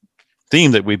the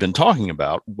theme that we've been talking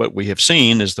about, what we have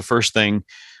seen is the first thing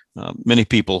many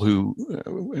people who,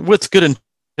 with good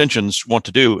intentions, want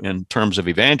to do in terms of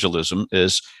evangelism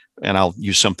is, and I'll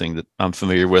use something that I'm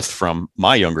familiar with from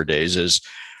my younger days, is,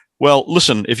 well,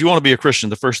 listen, if you want to be a Christian,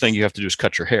 the first thing you have to do is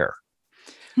cut your hair.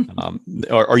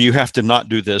 Or you have to not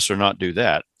do this or not do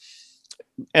that.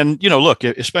 And, look,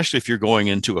 especially if you're going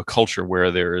into a culture where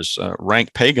there is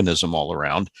rank paganism all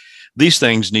around, these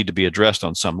things need to be addressed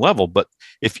on some level. But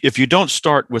if you don't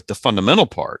start with the fundamental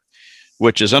part,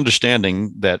 which is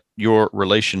understanding that your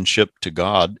relationship to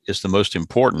God is the most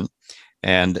important,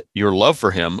 and your love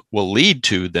for him will lead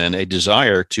to then a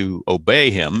desire to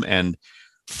obey him and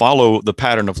follow the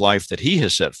pattern of life that he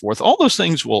has set forth, all those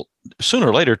things will sooner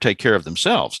or later take care of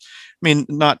themselves. I mean,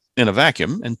 not in a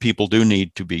vacuum, and people do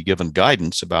need to be given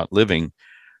guidance about living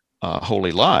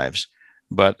holy lives.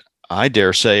 But I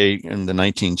dare say in the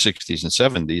 1960s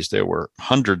and 70s, there were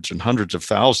hundreds and hundreds of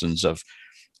thousands of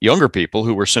younger people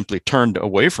who were simply turned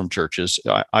away from churches,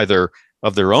 either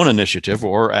of their own initiative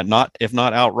or if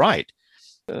not outright,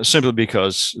 simply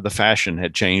because the fashion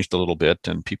had changed a little bit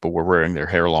and people were wearing their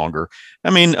hair longer. I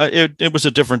mean, it was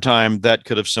a different time that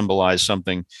could have symbolized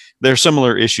something. There are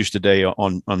similar issues today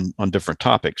on different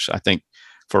topics. I think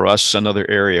for us, another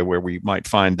area where we might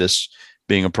find this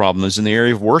being a problem is in the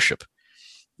area of worship.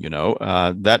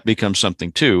 That becomes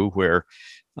something too, where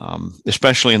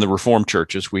especially in the Reformed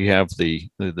churches, we have the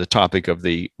topic of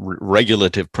the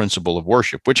regulative principle of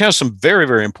worship, which has some very,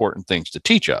 very important things to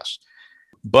teach us.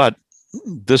 But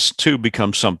this too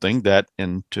becomes something that,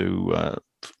 and to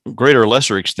greater or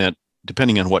lesser extent,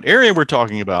 depending on what area we're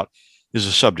talking about, is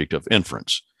a subject of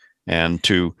inference. And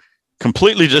to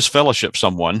completely disfellowship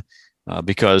someone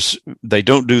because they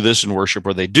don't do this in worship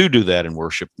or they do that in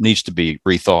worship needs to be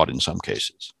rethought in some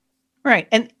cases. Right.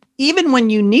 And even when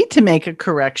you need to make a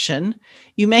correction,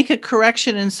 you make a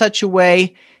correction in such a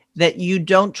way that you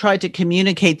don't try to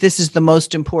communicate this is the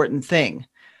most important thing.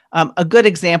 A good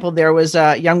example, there was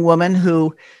a young woman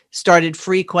who started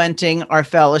frequenting our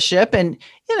fellowship. And,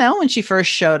 when she first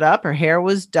showed up, her hair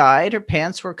was dyed, her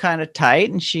pants were kind of tight,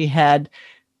 and she had,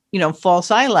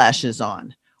 false eyelashes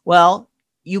on. Well,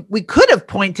 we could have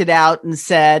pointed out and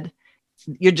said,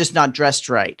 you're just not dressed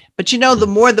right. But, the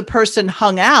more the person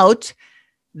hung out,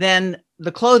 then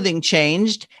the clothing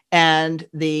changed and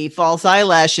the false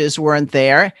eyelashes weren't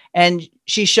there. And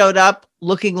she showed up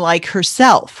looking like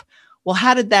herself. Well,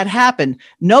 how did that happen?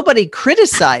 Nobody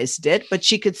criticized it, but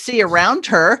she could see around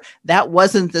her that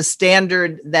wasn't the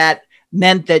standard that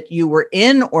meant that you were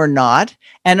in or not.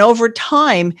 And over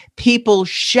time, people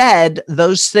shed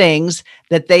those things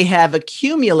that they have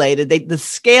accumulated. The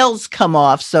scales come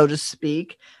off, so to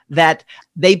speak, that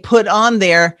they put on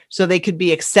there so they could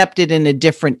be accepted in a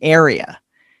different area.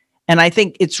 And I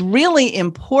think it's really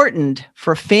important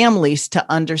for families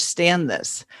to understand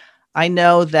this. I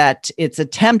know that it's a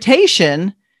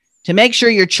temptation to make sure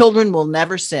your children will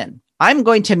never sin. I'm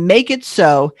going to make it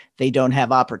so they don't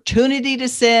have opportunity to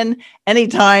sin.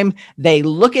 Anytime they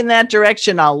look in that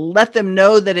direction, I'll let them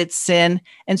know that it's sin.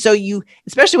 And so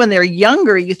especially when they're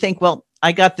younger, you think, well,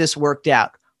 I got this worked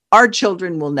out. Our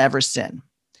children will never sin.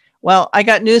 Well, I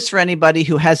got news for anybody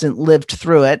who hasn't lived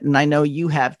through it. And I know you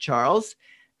have, Charles.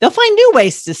 They'll find new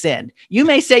ways to sin. You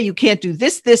may say you can't do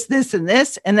this, this, this, and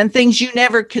this. And then things you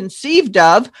never conceived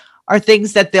of are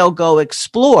things that they'll go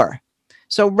explore.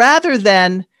 So rather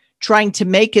than trying to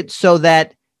make it so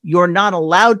that you're not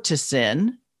allowed to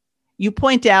sin, you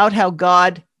point out how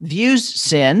God views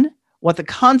sin, what the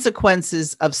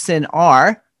consequences of sin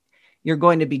are. You're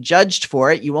going to be judged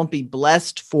for it. You won't be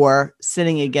blessed for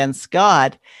sinning against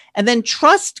God. And then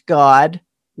trust God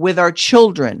with our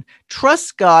children.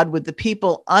 Trust God with the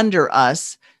people under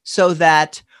us so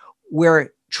that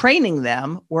we're training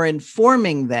them, we're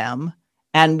informing them,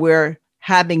 and we're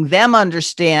having them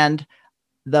understand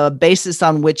the basis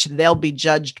on which they'll be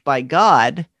judged by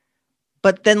God.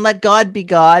 But then let God be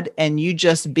God, and you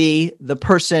just be the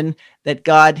person that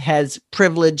God has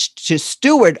privileged to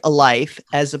steward a life,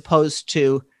 as opposed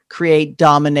to create,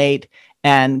 dominate,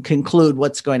 and conclude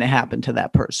what's going to happen to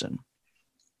that person.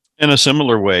 In a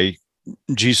similar way,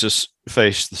 Jesus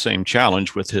faced the same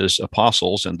challenge with his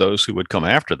apostles and those who would come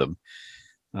after them.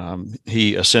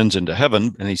 He ascends into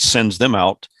heaven and he sends them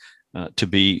out to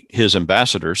be his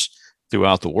ambassadors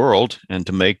throughout the world and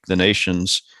to make the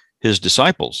nations his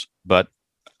disciples. But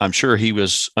I'm sure he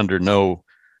was under no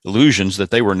illusions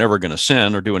that they were never going to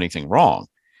sin or do anything wrong.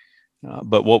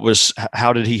 But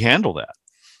how did he handle that?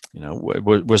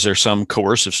 Was there some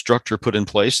coercive structure put in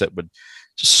place that would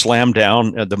slam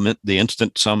down the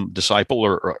instant some disciple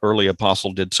or early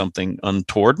apostle did something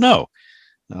untoward? No.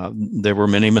 There were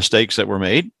many mistakes that were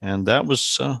made, and that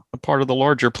was a part of the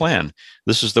larger plan.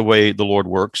 This is the way the Lord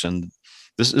works, and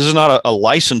this is not a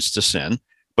license to sin,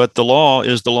 but the law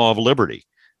is the law of liberty,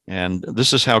 and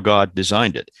this is how God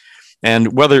designed it.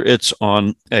 And whether it's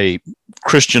on a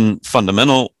Christian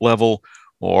fundamental level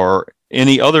or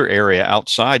any other area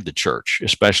outside the church,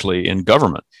 especially in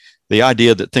government, the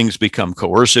idea that things become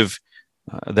coercive,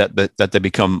 that they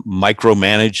become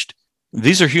micromanaged,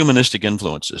 these are humanistic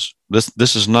influences.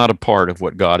 This is not a part of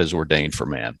what God has ordained for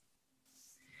man.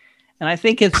 And I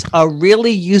think it's a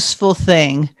really useful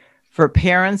thing for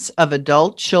parents of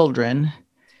adult children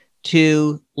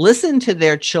to listen to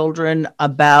their children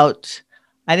about,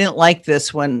 I didn't like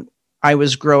this when I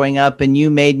was growing up and you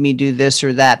made me do this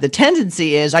or that. The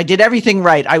tendency is I did everything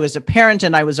right. I was a parent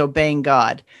and I was obeying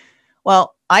God.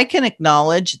 Well, I can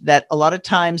acknowledge that a lot of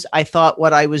times I thought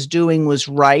what I was doing was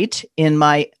right in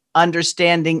my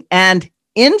understanding, and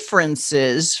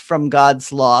inferences from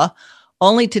God's law,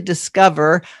 only to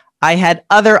discover I had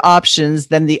other options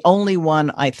than the only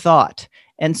one I thought.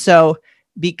 And so,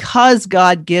 because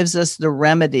God gives us the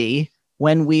remedy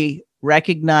when we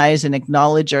recognize and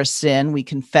acknowledge our sin, we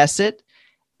confess it,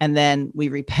 and then we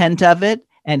repent of it,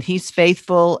 and he's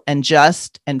faithful and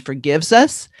just and forgives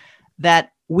us,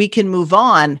 that we can move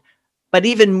on. But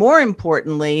even more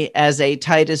importantly, as a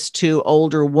Titus 2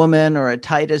 older woman or a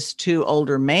Titus 2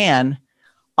 older man,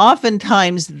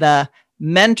 oftentimes the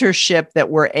mentorship that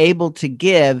we're able to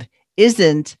give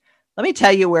isn't, let me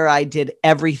tell you where I did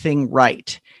everything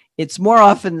right. It's more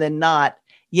often than not,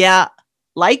 yeah,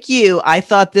 like you, I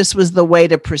thought this was the way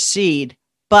to proceed,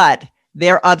 but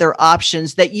there are other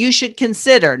options that you should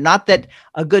consider. Not that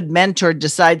a good mentor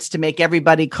decides to make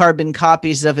everybody carbon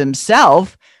copies of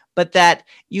himself, but that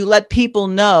you let people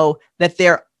know that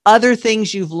there are other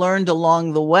things you've learned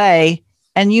along the way,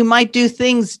 and you might do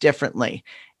things differently.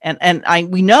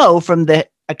 We know from the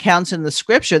accounts in the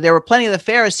scripture, there were plenty of the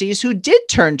Pharisees who did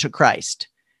turn to Christ,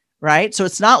 right? So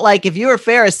it's not like if you're a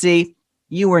Pharisee,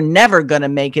 you were never going to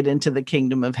make it into the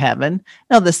kingdom of heaven.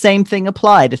 No, the same thing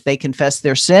applied. If they confess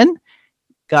their sin,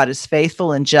 God is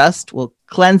faithful and just, will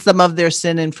cleanse them of their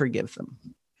sin and forgive them.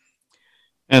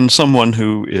 And someone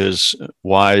who is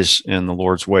wise in the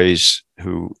Lord's ways,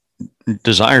 who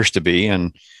desires to be,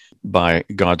 and by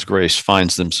God's grace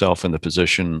finds themselves in the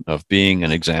position of being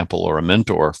an example or a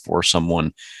mentor for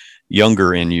someone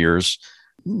younger in years,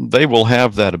 they will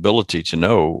have that ability to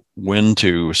know when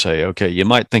to say, okay, you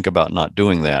might think about not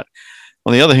doing that.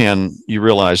 On the other hand, you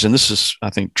realize, and this is, I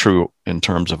think, true in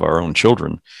terms of our own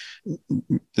children,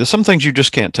 there's some things you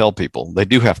just can't tell people. They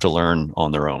do have to learn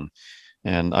on their own.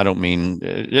 And I don't mean,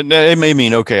 it may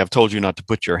mean, okay, I've told you not to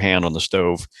put your hand on the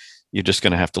stove. You're just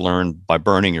going to have to learn by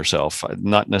burning yourself.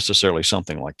 Not necessarily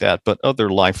something like that, but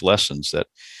other life lessons that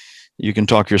you can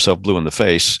talk yourself blue in the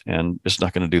face, and it's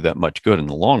not going to do that much good in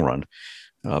the long run.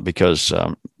 Because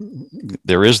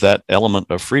there is that element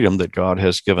of freedom that God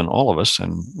has given all of us,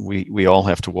 and we all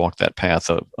have to walk that path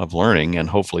of learning and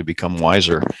hopefully become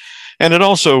wiser. And it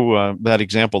also, that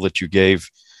example that you gave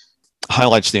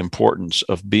highlights the importance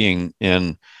of being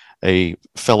in a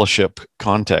fellowship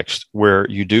context where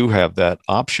you do have that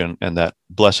option and that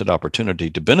blessed opportunity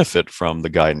to benefit from the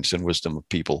guidance and wisdom of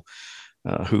people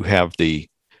who have the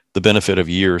benefit of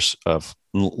years of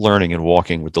learning and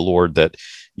walking with the Lord that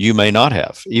you may not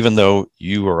have. Even though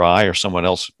you or I or someone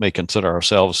else may consider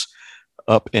ourselves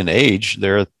up in age,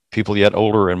 there are people yet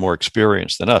older and more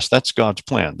experienced than us. That's God's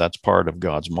plan. That's part of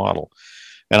God's model.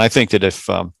 And I think that if,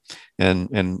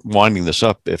 and winding this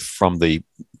up, if from the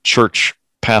church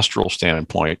pastoral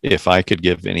standpoint, if I could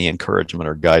give any encouragement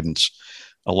or guidance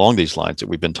along these lines that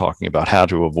we've been talking about, how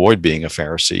to avoid being a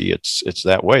Pharisee, it's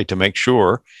that way, to make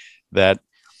sure that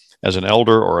as an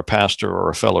elder or a pastor or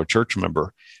a fellow church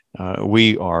member,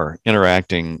 we are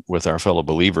interacting with our fellow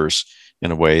believers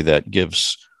in a way that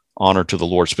gives honor to the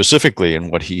Lord, specifically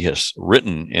in what he has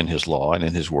written in his law and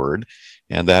in his word.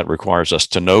 And that requires us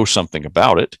to know something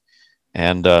about it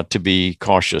and to be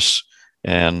cautious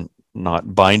and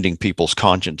not binding people's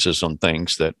consciences on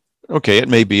things that, okay, it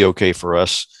may be okay for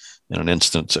us in an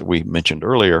instance that we mentioned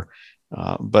earlier.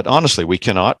 But honestly, we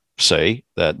cannot say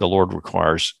that the Lord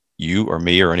requires you or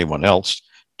me or anyone else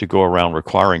to go around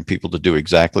requiring people to do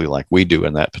exactly like we do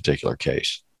in that particular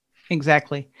case.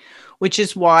 Exactly. Which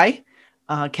is why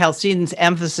Chalcedon's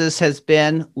emphasis has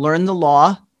been learn the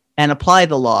law and apply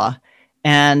the law.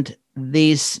 And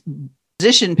these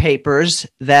position papers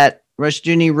that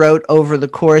Rushdoony wrote over the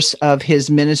course of his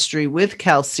ministry with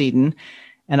Chalcedon,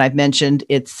 and I've mentioned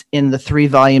it's in the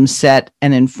 3-volume set,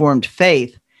 An Informed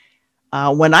Faith.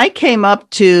 When I came up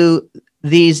to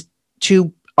these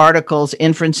two articles,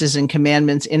 Inferences in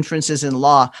Commandments, Inferences in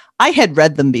Law, I had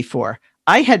read them before.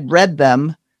 I had read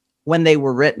them when they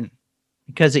were written,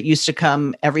 because it used to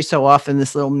come every so often,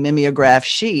 this little mimeograph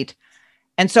sheet.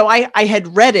 And so I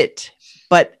had read it,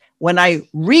 but when I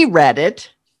reread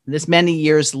it, this many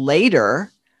years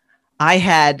later, I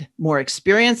had more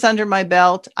experience under my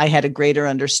belt. I had a greater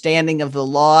understanding of the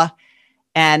law.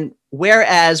 And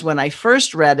whereas when I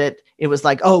first read it, it was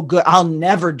like, oh, good, I'll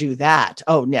never do that.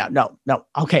 Oh, no.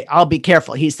 Okay, I'll be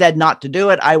careful. He said not to do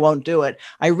it. I won't do it.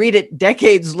 I read it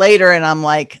decades later and I'm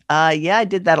like, yeah, I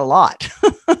did that a lot.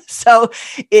 So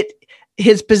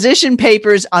his position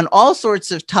papers on all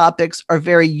sorts of topics are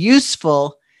very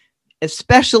useful,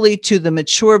 especially to the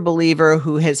mature believer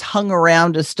who has hung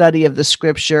around a study of the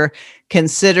scripture,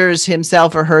 considers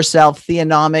himself or herself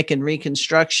theonomic and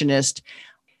reconstructionist.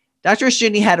 Dr.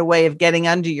 Rushdoony had a way of getting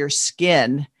under your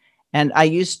skin. And I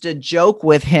used to joke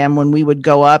with him when we would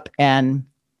go up and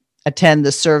attend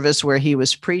the service where he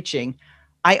was preaching,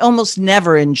 I almost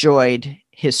never enjoyed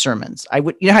his sermons. I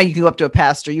would, you know how you can go up to a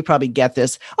pastor, you probably get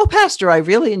this. Oh, pastor, I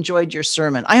really enjoyed your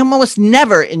sermon. I almost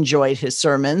never enjoyed his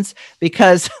sermons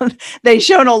because they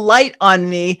shone a light on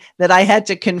me that I had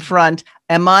to confront.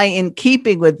 Am I in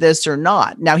keeping with this or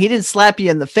not? Now, he didn't slap you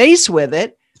in the face with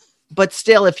it, but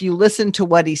still, if you listen to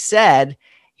what he said,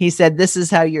 this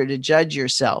is how you're to judge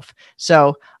yourself.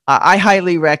 So I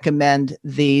highly recommend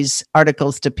these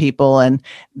articles to people, and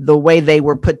the way they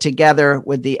were put together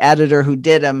with the editor who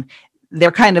did them,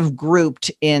 they're kind of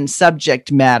grouped in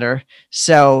subject matter.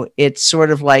 So it's sort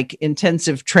of like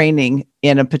intensive training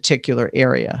in a particular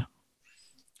area.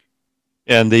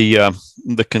 And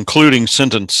the concluding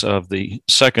sentence of the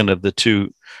second of the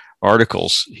two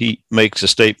articles, he makes a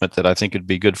statement that I think it'd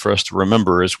be good for us to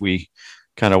remember as we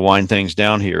kind of wind things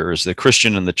down here, is the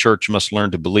Christian and the church must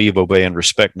learn to believe, obey, and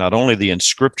respect not only the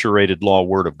inscripturated law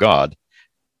word of God,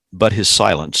 but his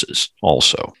silences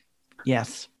also.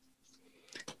 Yes.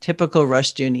 Typical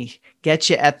Rushdoony. Get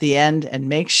you at the end and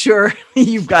make sure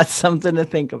you've got something to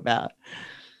think about.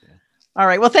 All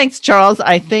right. Well, thanks, Charles.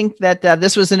 I think that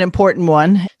this was an important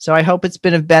one. So I hope it's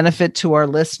been of benefit to our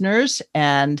listeners.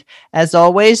 And as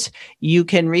always, you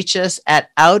can reach us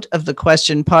at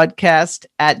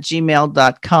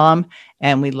outofthequestionpodcast@gmail.com.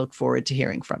 And we look forward to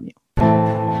hearing from you.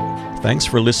 Thanks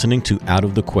for listening to Out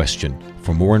of the Question.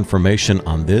 For more information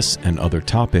on this and other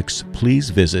topics, please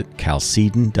visit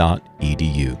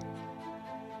chalcedon.edu.